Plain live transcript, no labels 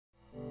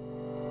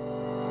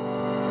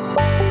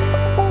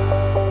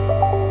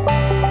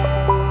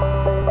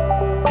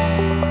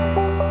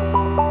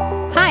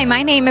Hi,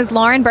 my name is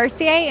Lauren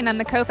Bercier, and I'm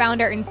the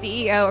co-founder and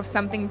CEO of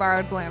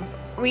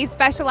SBBlooms. We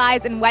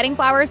specialize in wedding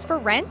flowers for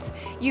rent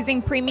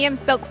using premium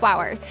silk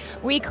flowers.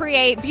 We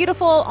create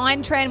beautiful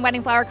on-trend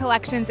wedding flower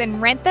collections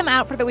and rent them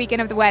out for the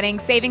weekend of the wedding,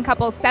 saving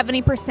couples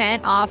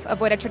 70% off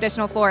of what a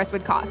traditional florist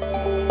would cost.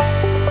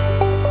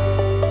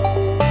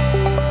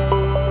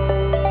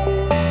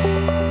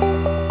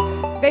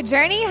 The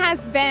journey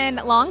has been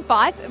long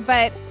fought,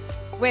 but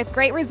with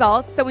great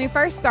results. So when we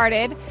first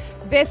started,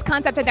 this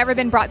concept had never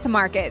been brought to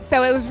market.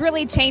 So it was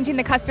really changing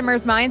the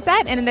customer's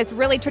mindset, and in this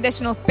really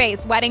traditional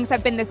space, weddings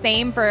have been the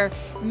same for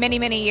many,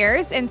 many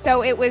years. And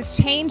so it was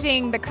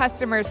changing the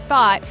customer's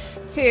thought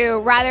to,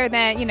 rather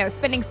than,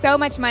 spending so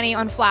much money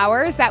on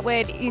flowers that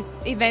would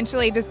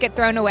eventually just get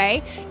thrown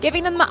away,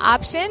 giving them the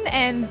option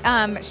and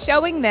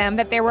showing them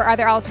that there were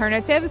other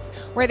alternatives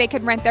where they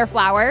could rent their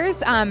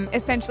flowers,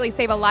 essentially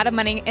save a lot of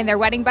money in their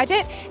wedding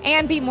budget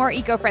and be more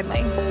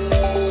eco-friendly.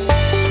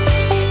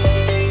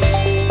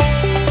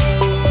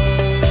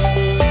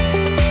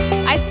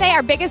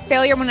 Our biggest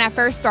failure when I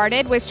first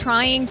started was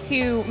trying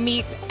to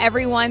meet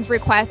everyone's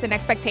requests and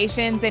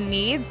expectations and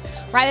needs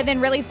rather than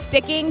really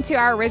sticking to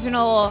our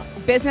original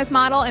business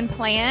model and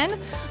plan.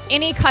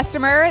 Any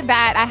customer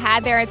that I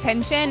had their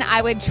attention,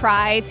 I would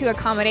try to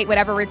accommodate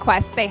whatever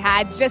requests they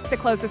had just to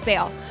close the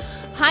sale.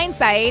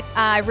 Hindsight,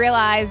 I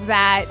realized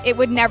that it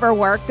would never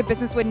work. The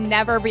business would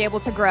never be able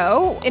to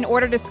grow. In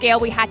order to scale,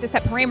 we had to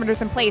set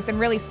parameters in place and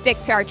really stick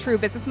to our true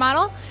business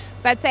model.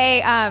 So I'd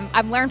say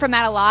I've learned from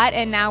that a lot,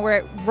 and now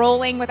we're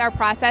rolling with our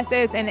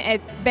processes, and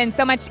it's been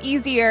so much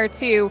easier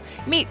to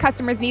meet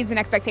customers' needs and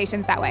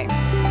expectations that way.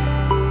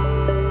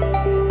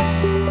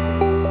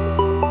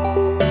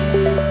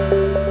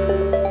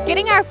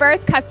 Getting our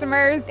first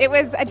customers, it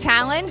was a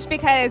challenge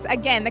because,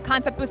 again, the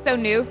concept was so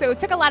new, so it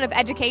took a lot of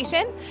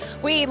education.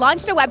 We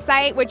launched a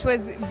website, which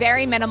was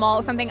very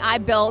minimal, something I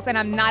built, and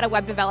I'm not a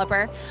web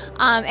developer.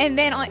 And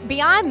then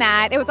beyond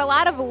that, it was a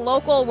lot of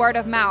local word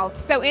of mouth.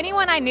 So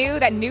anyone I knew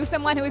that knew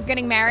someone who was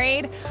getting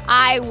married,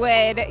 I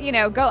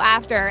would, go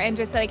after and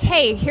just like,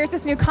 hey, here's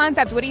this new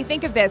concept. What do you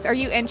think of this? Are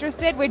you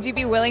interested? Would you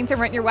be willing to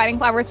rent your wedding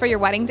flowers for your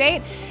wedding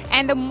date?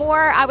 And the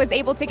more I was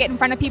able to get in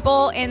front of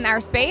people in our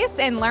space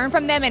and learn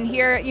from them and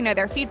hear,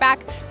 their feedback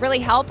really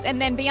helped.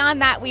 And then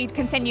beyond that, we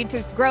continued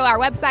to grow our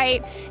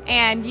website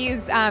and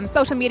use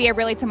social media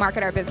really to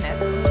market our business.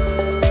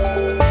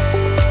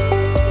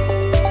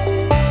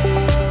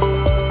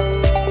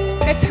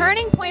 The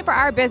turning point for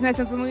our business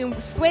is when we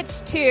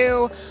switched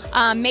to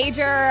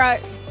major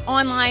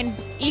online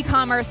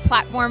e-commerce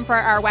platform for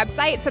our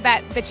website so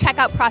that the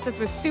checkout process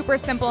was super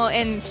simple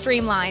and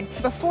streamlined.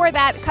 Before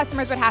that,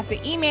 customers would have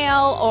to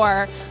email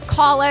or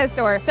call us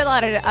or fill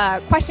out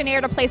a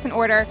questionnaire to place an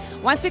order.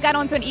 Once we got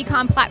onto an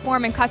e-com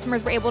platform and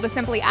customers were able to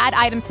simply add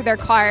items to their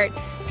cart,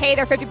 pay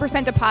their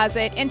 50%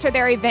 deposit, enter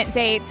their event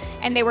date,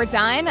 and they were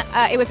done,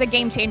 it was a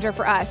game changer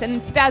for us.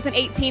 In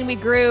 2018, we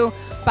grew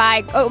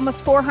by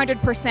almost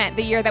 400%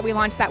 the year that we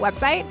launched that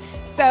website.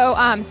 So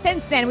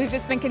since then, we've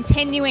just been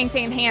continuing to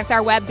enhance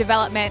our web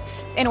development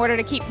in order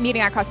to keep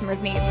meeting our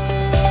customers' needs.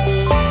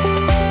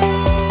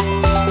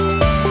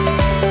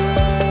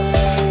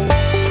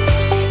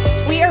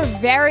 We are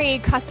very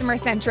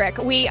customer-centric.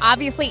 We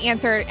obviously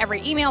answer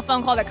every email,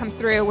 phone call that comes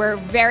through. We're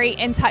very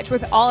in touch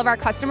with all of our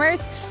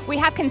customers. We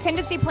have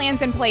contingency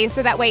plans in place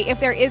so that way if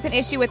there is an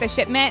issue with a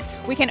shipment,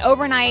 we can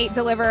overnight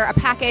deliver a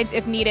package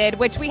if needed,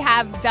 which we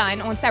have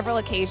done on several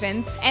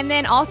occasions. And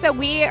then also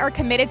we are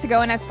committed to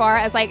going as far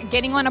as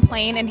getting on a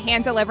plane and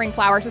hand delivering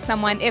flowers to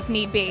someone if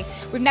need be.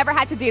 We've never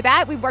had to do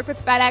that. We've worked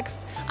with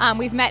FedEx.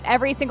 We've met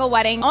every single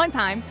wedding on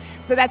time.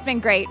 So that's been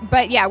great.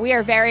 But yeah, we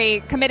are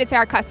very committed to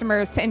our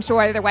customers to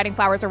ensure that their wedding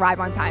flowers arrive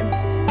on time.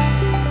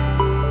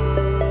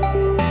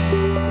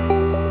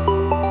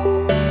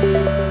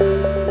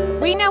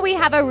 We know we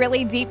have a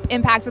really deep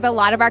impact with a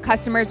lot of our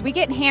customers. We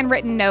get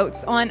handwritten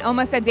notes on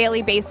almost a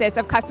daily basis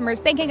of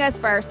customers thanking us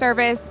for our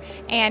service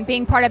and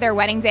being part of their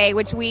wedding day,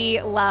 which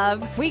we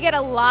love. We get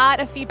a lot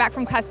of feedback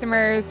from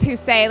customers who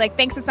say,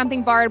 thanks to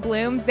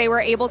SBBlooms, they were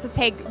able to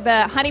take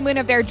the honeymoon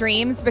of their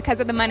dreams because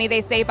of the money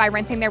they saved by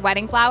renting their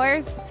wedding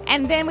flowers.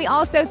 And then we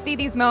also see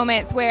these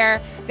moments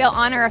where they'll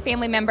honor a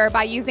family member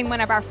by using one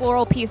of our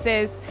floral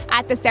pieces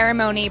at the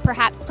ceremony,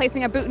 perhaps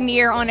placing a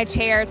boutonniere on a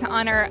chair to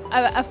honor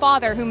a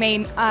father who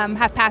may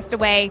have passed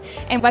away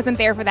and wasn't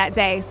there for that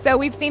day. So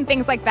we've seen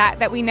things like that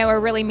that we know are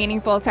really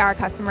meaningful to our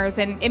customers,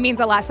 and it means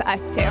a lot to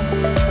us too.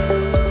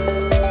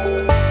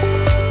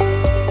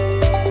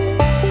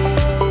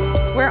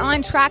 We're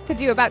on track to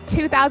do about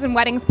 2,000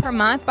 weddings per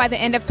month by the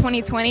end of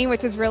 2020,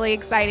 which is really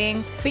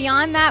exciting.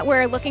 Beyond that,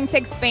 we're looking to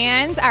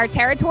expand our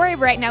territory.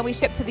 Right now we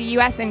ship to the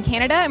US and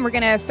Canada, and we're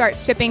going to start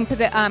shipping to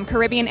the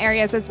Caribbean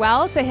areas as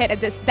well to hit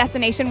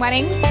destination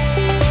weddings.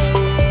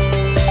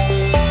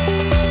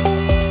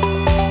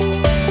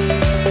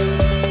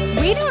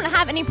 We don't have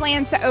have any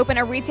plans to open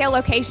a retail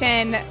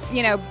location,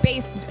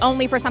 based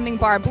only for something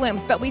bar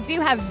blooms, but we do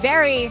have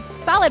very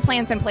solid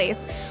plans in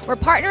place. We're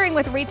partnering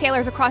with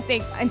retailers across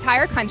the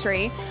entire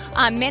country.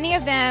 Many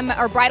of them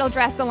are bridal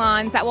dress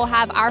salons that will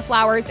have our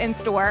flowers in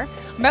store.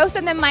 Most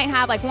of them might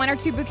have like 1 or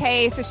 2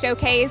 bouquets to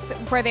showcase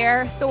for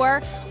their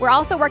store. We're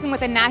also working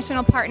with a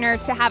national partner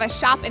to have a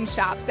shop in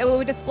shop. So we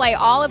would display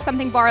all of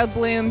Something Borrowed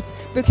Blooms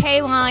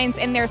bouquet lines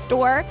in their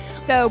store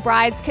so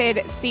brides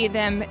could see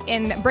them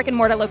in brick and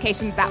mortar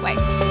locations that way.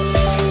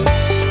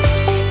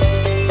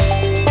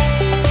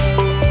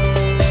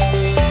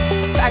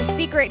 Our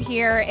secret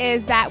here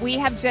is that we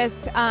have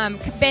just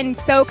been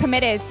so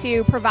committed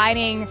to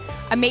providing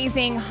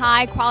amazing,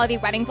 high-quality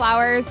wedding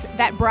flowers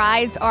that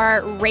brides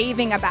are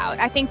raving about.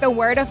 I think the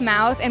word of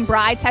mouth and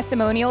bride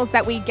testimonials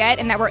that we get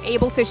and that we're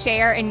able to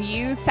share and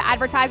use to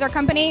advertise our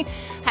company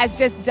has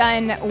just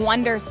done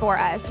wonders for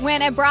us.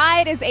 When a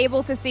bride is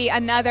able to see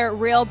another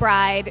real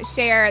bride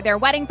share their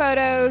wedding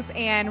photos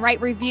and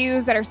write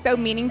reviews that are so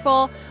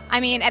meaningful,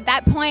 at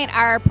that point,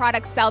 our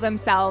products sell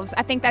themselves.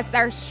 I think that's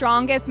our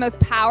strongest, most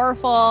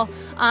powerful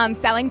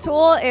selling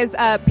tool is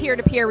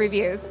peer-to-peer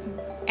reviews.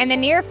 In the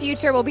near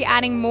future, we'll be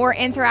adding more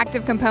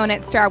interactive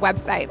components to our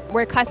website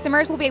where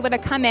customers will be able to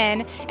come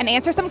in and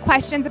answer some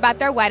questions about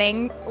their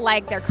wedding,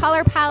 like their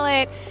color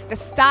palette, the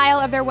style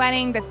of their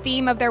wedding, the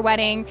theme of their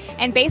wedding.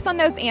 And based on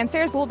those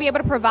answers, we'll be able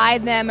to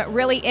provide them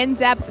really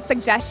in-depth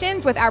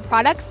suggestions with our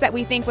products that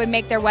we think would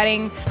make their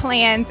wedding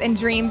plans and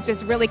dreams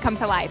just really come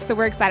to life. So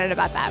we're excited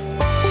about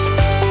that.